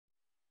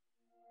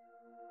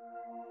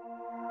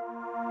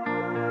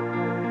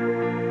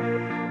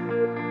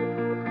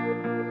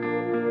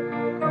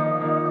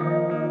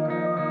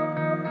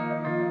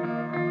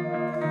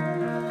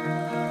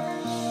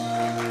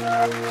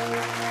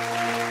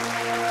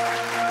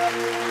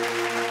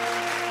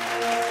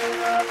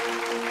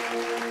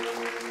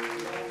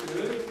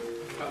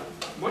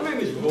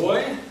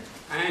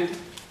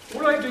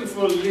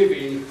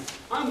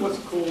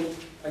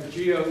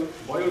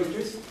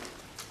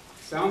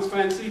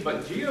fancy,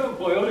 but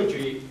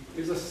geobiology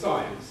is a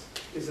science.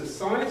 It's a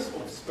science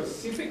of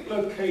specific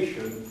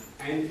location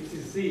and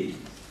disease.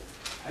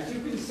 As you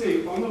can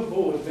see on the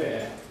board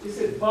there, it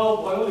says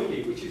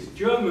Baubiology, which is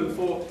German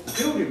for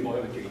building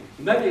biology.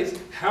 And that is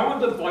how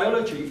the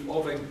biology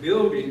of a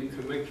building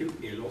can make you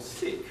ill or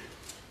sick.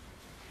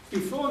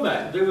 Before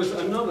that, there was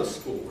another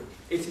school.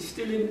 It is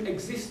still in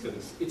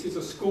existence. It is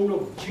a school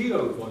of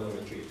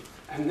geobiology.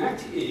 And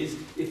that is,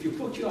 if you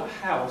put your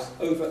house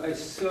over a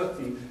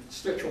certain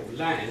stretch of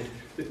land,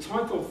 the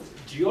type of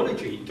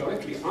geology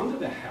directly under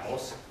the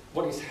house,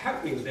 what is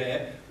happening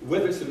there,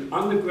 whether it's an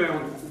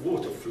underground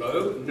water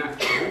flow,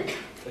 natural,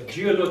 a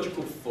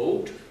geological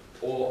fault,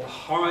 or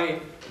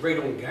high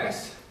radon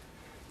gas,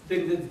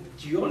 then the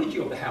geology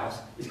of the house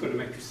is going to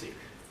make you sick.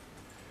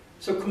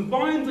 So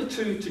combine the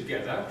two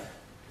together,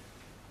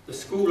 the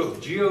School of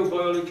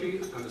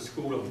Geobiology and the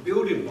School of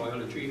Building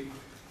Biology,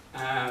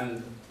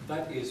 and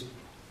that is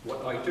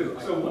what I do.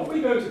 So what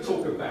we're going to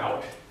talk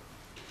about,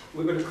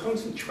 we're going to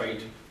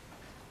concentrate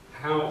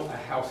how a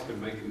house can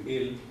make you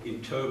ill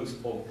in terms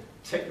of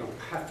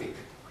technopathic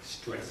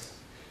stress.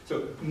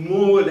 So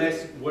more or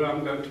less what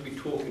I'm going to be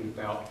talking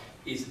about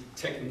is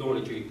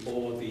technology,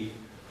 or the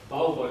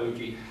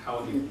biobiology,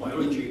 how the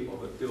biology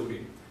of a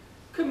building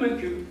can make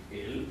you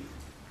ill.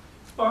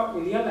 But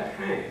on the other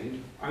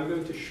hand, I'm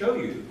going to show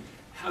you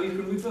how you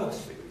can reverse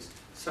things.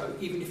 So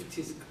even if it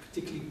is a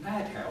particularly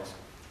bad house,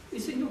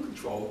 it's in your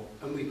control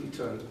and we can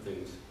turn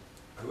things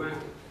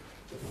around.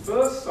 The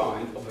first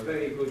sign of a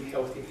very good,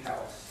 healthy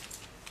house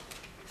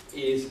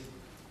is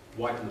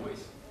white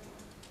noise.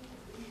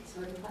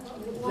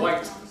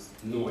 White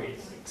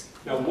noise.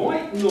 Now,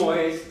 white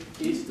noise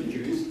is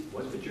produced,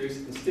 was produced,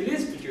 and still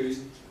is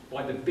produced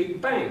by the Big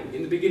Bang.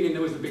 In the beginning,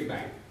 there was the Big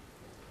Bang.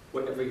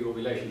 Whatever your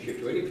relationship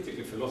to any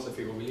particular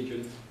philosophy or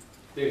religion,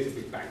 there is a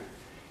Big Bang.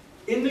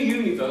 In the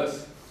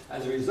universe,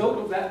 as a result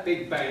of that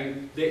Big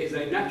Bang, there is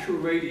a natural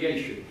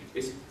radiation.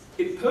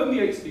 It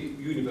permeates the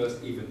universe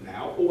even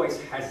now, always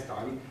has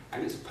done,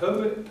 and it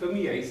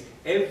permeates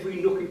every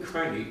nook and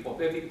cranny of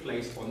every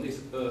place on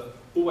this earth,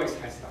 always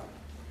has done.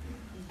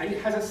 And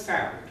it has a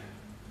sound,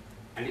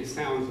 and it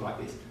sounds like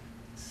this.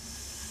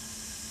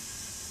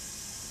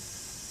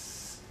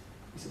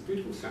 It's a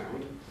beautiful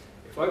sound.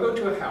 If I go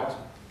to a house,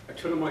 I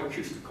turn on my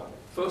acoustical.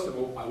 First of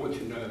all, I want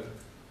to know,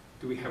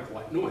 do we have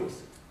white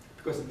noise?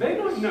 Because then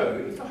I know,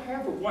 if I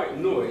have a white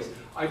noise,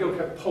 I don't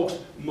have pulse,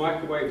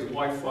 microwaves,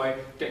 Wi-Fi,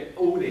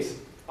 all this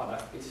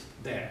other, it's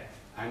there.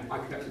 And I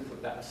can actually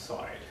put that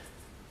aside.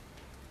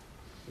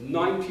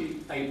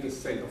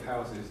 98% of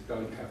houses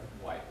don't have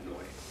white noise.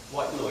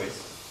 White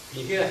noise.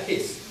 Can you hear a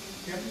hiss?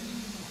 Yeah.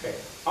 Okay.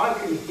 I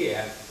can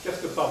hear,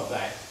 just above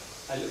that,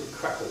 a little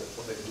crackle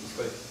of it. It's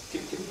going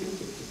tick, tick, tick,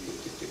 tick, tick, tick,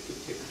 tick, tick, tick,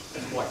 tick.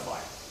 That's Wi-Fi.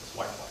 It's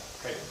Wi-Fi.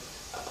 Okay.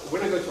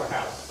 When I go to a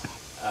house,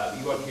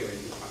 you won't hear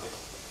anything like this.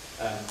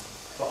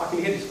 But I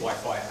can hear this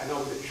Wi-Fi, and I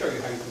will show you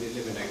how you can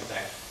eliminate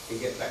that and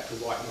get back to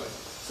white noise.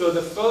 So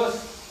the first,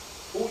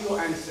 all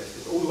your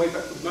ancestors, all the way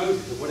back to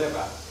Moses or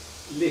whatever,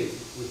 lived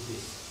with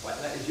this. Right?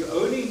 That is your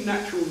only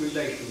natural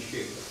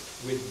relationship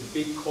with the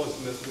big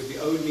cosmos, with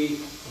the only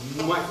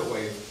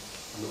microwave.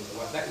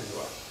 Right, that is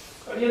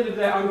right. At the end of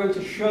the day, I'm going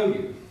to show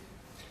you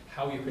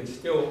how you can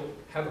still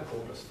have a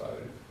cordless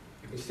phone.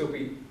 You can still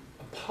be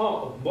a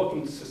part of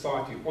modern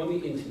society on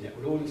the internet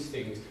with all these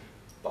things,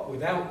 but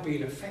without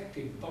being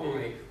affected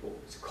by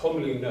what's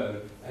commonly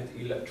known as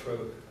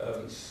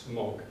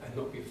electro-smog and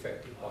not be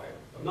affected by it.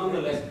 But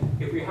nonetheless,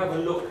 if we have a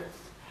look,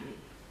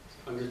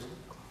 I'm going to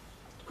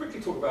quickly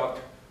talk about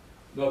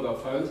mobile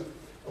phones.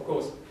 Of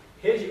course,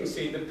 here you can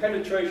see the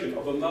penetration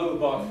of a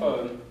mobile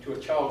phone to a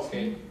child's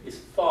head is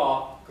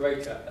far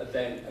greater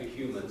than a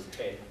human's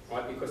head,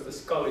 right? Because the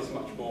skull is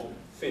much more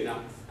thinner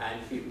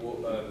and it will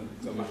go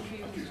much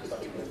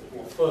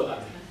more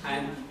further.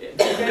 And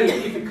then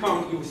if you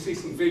come, you will see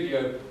some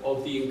video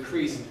of the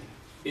increase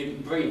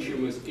in brain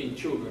tumours in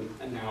children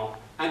and now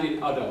and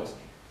in adults.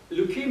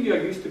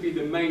 Leukemia used to be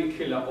the main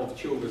killer of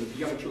children,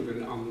 young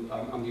children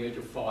under the age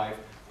of 5.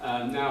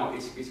 Now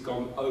it's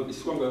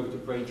swung over to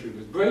brain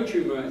tumours. Brain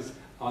tumours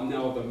are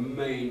now the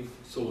main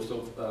source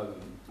of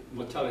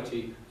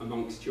mortality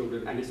amongst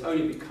children, and it's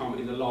only become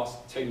in the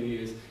last 10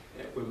 years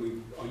when we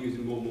are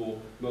using more and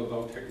more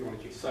mobile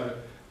technology. So,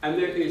 and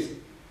there is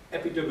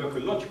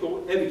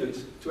epidemiological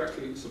evidence to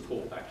actually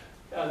support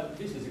that.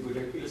 This is a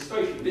good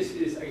illustration. This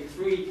is a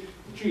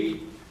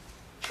 3G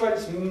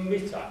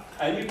transmitter,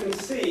 and you can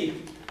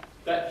see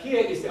that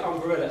here is the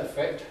umbrella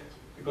effect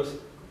because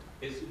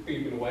it's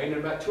beeping away, and at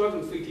about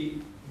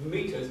 250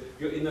 meters,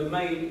 you're in the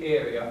main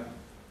area.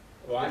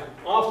 Right.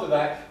 After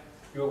that,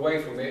 you're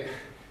away from it,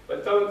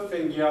 but don't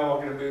think, yeah,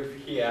 I'm going to move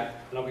here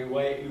and I'll be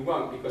away. You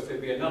won't, because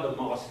there'll be another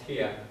mast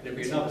here, and there'll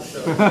be another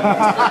circle,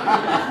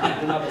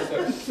 another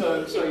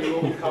circle. So you're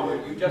all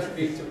covered. You just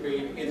need to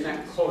be in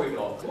that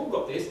corridor. We've all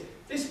got this.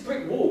 This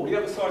brick wall, the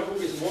other side of all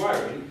this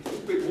wiring, this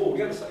brick wall,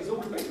 the other side is all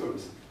the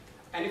bedrooms.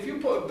 And if you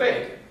put a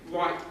bed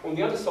right on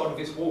the other side of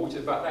this wall, which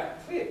is about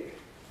that thick,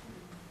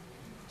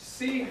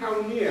 see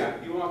how near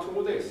you are to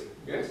all this.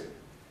 Yes.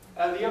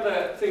 And the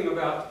other thing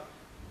about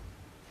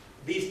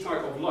these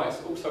type of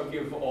lights also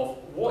give off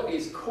what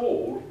is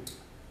called,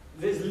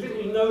 there's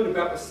little known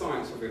about the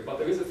science of it, but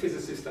there is a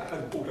physicist that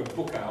has brought a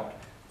book out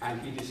and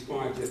he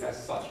describes it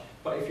as such.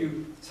 But if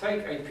you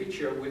take a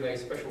picture with a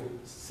special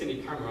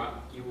cine camera,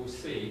 you will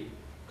see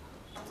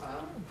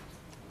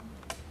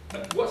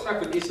what's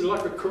happened. It's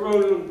like a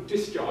coronal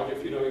discharge,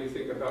 if you know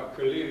anything about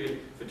Keylerian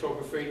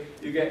photography.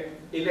 You get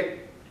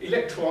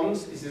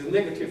electrons, this is a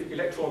negative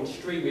electron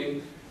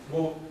streaming,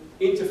 will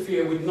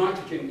interfere with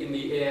nitrogen in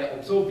the air,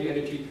 absorb the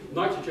energy.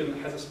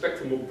 Nitrogen has a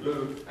spectrum of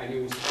blue, and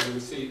you will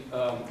see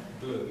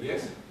blue,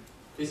 yes?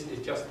 This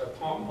is just a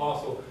part and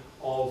parcel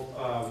of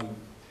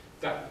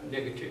that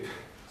negative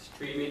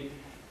streaming.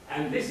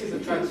 And this is a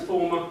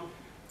transformer.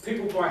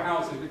 People buy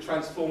houses with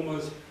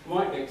transformers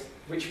right next,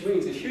 which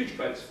means a huge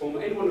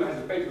transformer. Anyone who has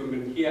a bedroom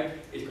in here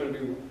is going to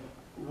be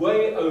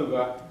way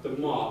over the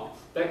mark.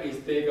 That is,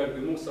 they're going to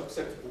be more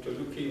susceptible to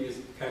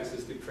leukemias,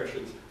 cancers,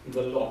 depressions,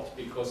 the lot,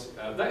 because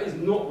that is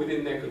not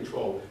within their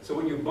control. So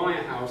when you buy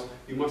a house,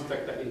 you must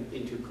take that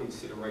into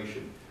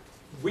consideration.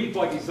 We,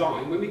 by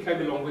design, when we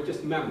came along, we're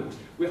just mammals.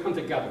 We're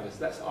hunter-gatherers.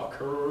 That's our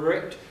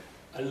correct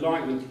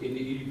alignment in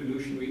the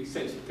evolutionary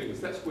sense of things.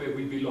 That's where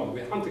we belong.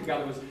 We're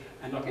hunter-gatherers,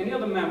 and like any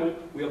other mammal,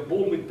 we are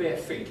born with bare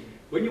feet.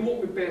 When you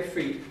walk with bare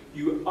feet,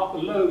 you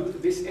upload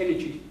this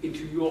energy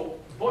into your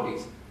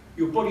bodies.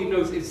 Your body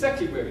knows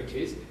exactly where it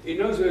is. It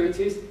knows where it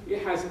is.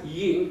 It has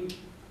yin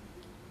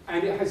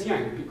and it has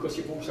yang, because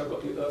you've also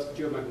got the Earth's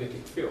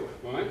geomagnetic field,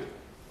 right?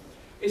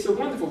 It's a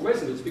wonderful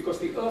resonance, because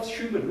the Earth's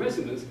Schumann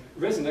resonance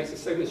resonates the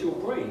same as your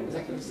brain,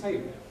 exactly the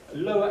same.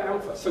 Lower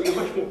alpha, so you're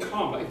much more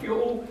calmer. If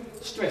you're all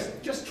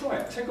stressed, just try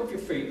it. Take off your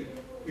feet,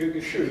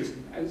 your shoes,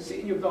 and sit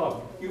in your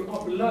garden. You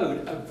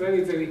upload a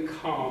very, very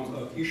calm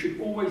Earth. You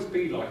should always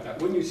be like that.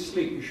 When you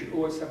sleep, you should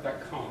always have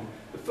that calm.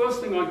 The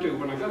first thing I do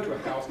when I go to a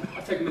house,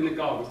 I take them in the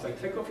garden, say,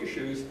 take off your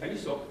shoes and your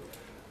socks,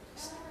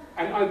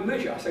 and I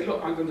measure. I say,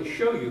 look, I'm going to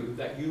show you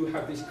that you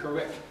have this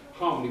correct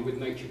harmony with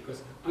nature,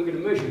 because I'm going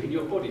to measure it in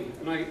your body.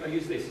 And I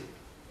use this.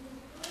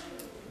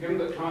 You haven't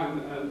got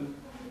time,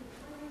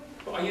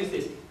 but I use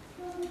this.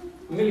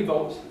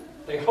 Millivolts.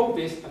 They hold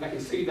this, and I can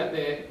see that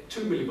they're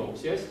 2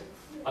 millivolts, yes?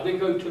 I then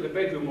go to the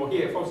bedroom or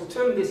here. If I was to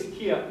turn this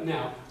here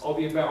now, I'll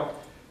be about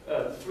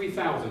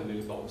 3,000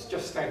 millivolts,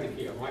 just standing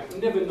here, right?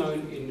 Never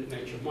known in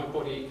nature. My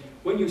body,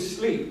 when you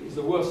sleep, is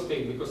the worst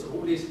thing, because of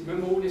all this,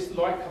 remember all this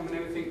light coming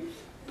and everything?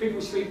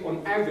 People sleep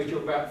on average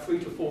of about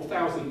 3,000 to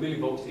 4,000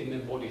 millivolts in their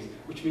bodies,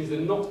 which means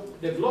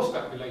they've lost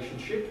that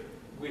relationship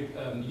with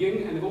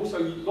yin, and they've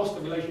also lost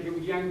the relationship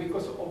with yang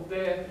because of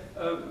their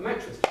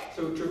mattress.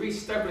 So to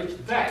re-establish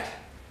that,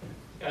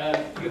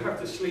 you have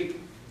to sleep.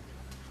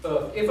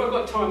 If I've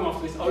got time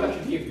after this, I'll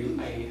actually give you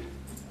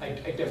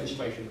a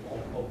demonstration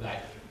of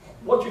that.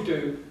 What you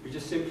do, you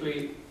just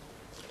simply,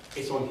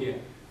 it's on here.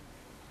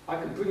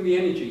 I can bring the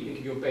energy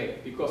into your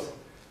bed, because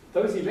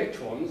those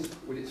electrons,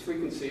 with its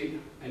frequency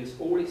and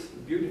all its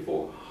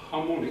beautiful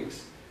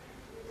harmonics,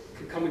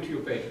 can come into your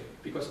bed,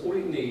 because all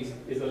it needs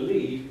is a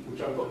lead,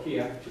 which I've got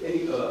here, to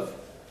any earth,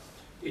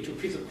 into a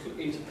piece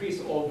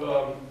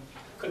of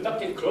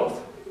conductive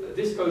cloth.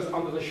 This goes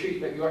under the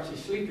sheet that you're actually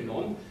sleeping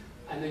on,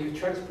 and then you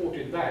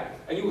transported that.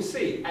 And you will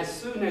see, as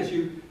soon as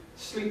you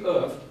sleep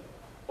earth,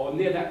 or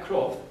near that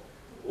cloth,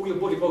 all your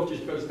body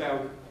voltage goes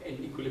down in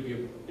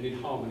equilibrium and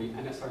in harmony,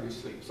 and that's how you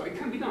sleep. So it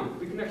can be done.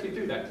 We can actually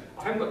do that.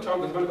 I haven't got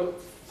time, because I've only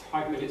got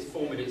 5 minutes,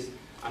 4 minutes,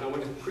 and I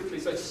want to quickly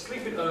say,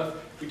 sleep in earth,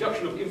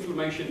 reduction of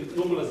inflammation,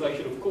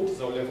 normalization of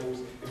cortisol levels,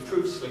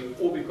 improved sleep,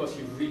 all because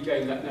you've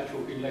regained that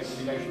natural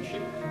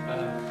relationship.